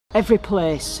Every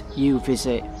place you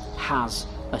visit has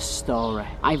a story.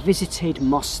 I visited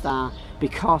Mostar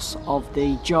because of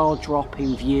the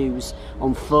jaw-dropping views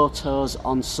on photos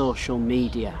on social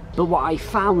media. But what I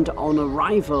found on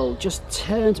arrival just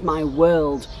turned my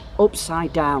world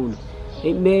upside down.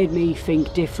 It made me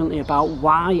think differently about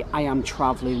why I am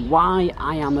travelling, why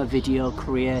I am a video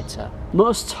creator.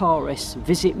 Most tourists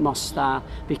visit Mostar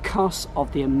because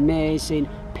of the amazing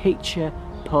picture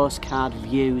postcard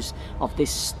views of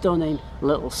this stunning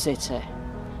little city.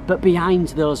 But behind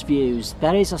those views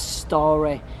there is a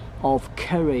story of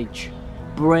courage,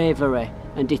 bravery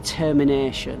and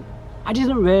determination. I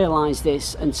didn't realise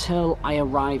this until I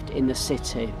arrived in the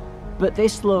city, but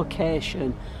this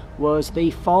location was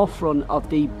the forefront of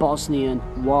the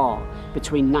Bosnian War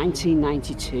between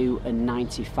 1992 and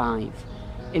 95.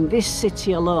 In this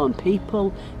city alone,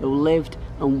 people who lived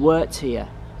and worked here,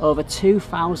 over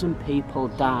 2,000 people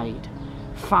died.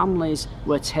 Families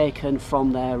were taken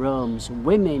from their homes,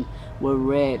 women were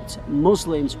raped,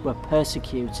 Muslims were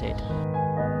persecuted.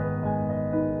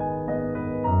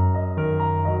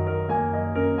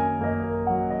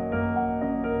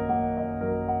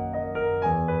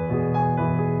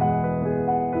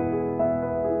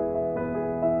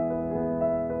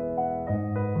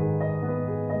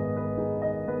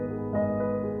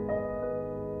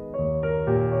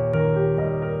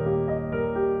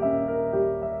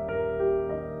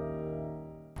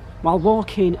 While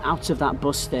walking out of that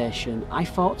bus station, I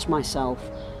thought to myself,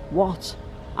 what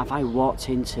have I walked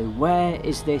into? Where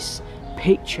is this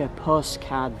picture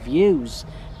postcard views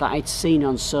that I'd seen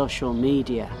on social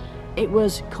media? It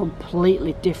was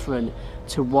completely different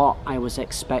to what I was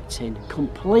expecting.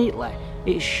 Completely.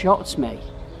 It shocked me.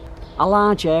 A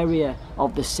large area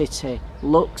of the city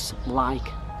looks like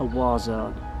a war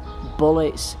zone.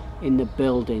 Bullets in the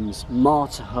buildings,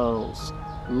 mortar holes,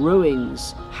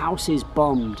 ruins, houses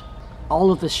bombed. All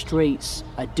of the streets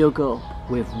are dug up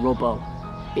with rubble.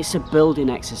 It's a building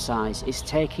exercise, it's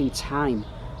taking time,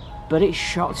 but it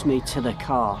shocked me to the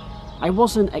core. I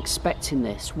wasn't expecting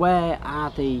this. Where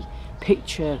are the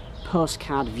picture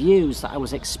postcard views that I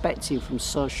was expecting from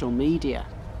social media?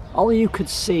 All you could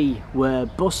see were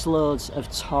busloads of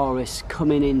tourists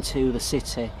coming into the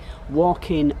city,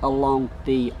 walking along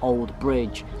the old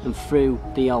bridge and through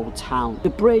the old town. The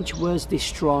bridge was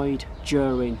destroyed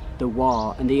during the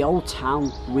war and the old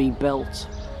town rebuilt.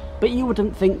 But you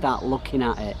wouldn't think that looking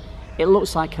at it. It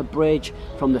looks like a bridge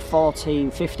from the 14th,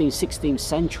 15th, 16th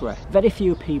century. Very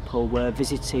few people were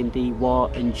visiting the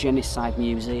War and Genocide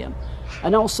Museum,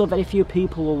 and also very few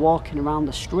people were walking around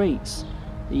the streets.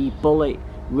 The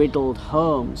bullet-riddled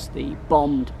homes, the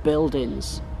bombed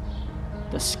buildings,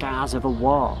 the scars of a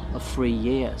war of 3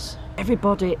 years.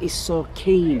 Everybody is so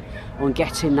keen on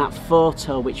getting that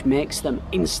photo which makes them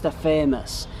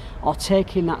insta-famous, or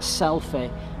taking that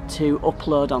selfie to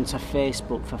upload onto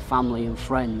Facebook for family and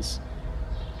friends.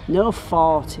 No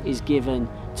thought is given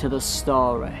to the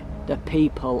story, the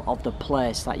people of the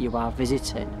place that you are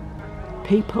visiting.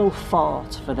 People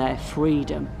fought for their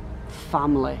freedom,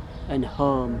 family and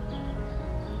home.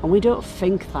 And we don't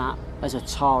think that as a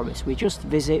tourist. We just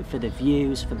visit for the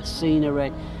views, for the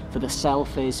scenery, for the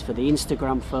selfies, for the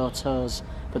Instagram photos,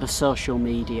 for the social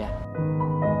media.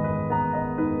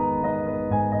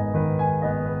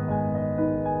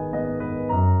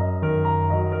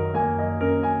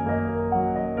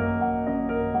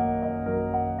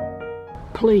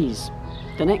 Please,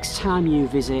 the next time you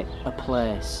visit a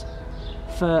place,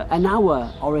 for an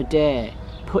hour or a day,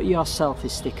 put your selfie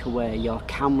stick away, your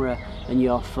camera and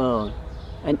your phone,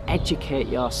 and educate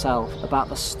yourself about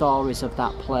the stories of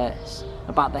that place,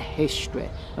 about the history,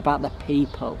 about the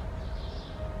people.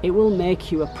 It will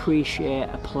make you appreciate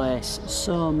a place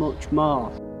so much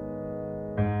more.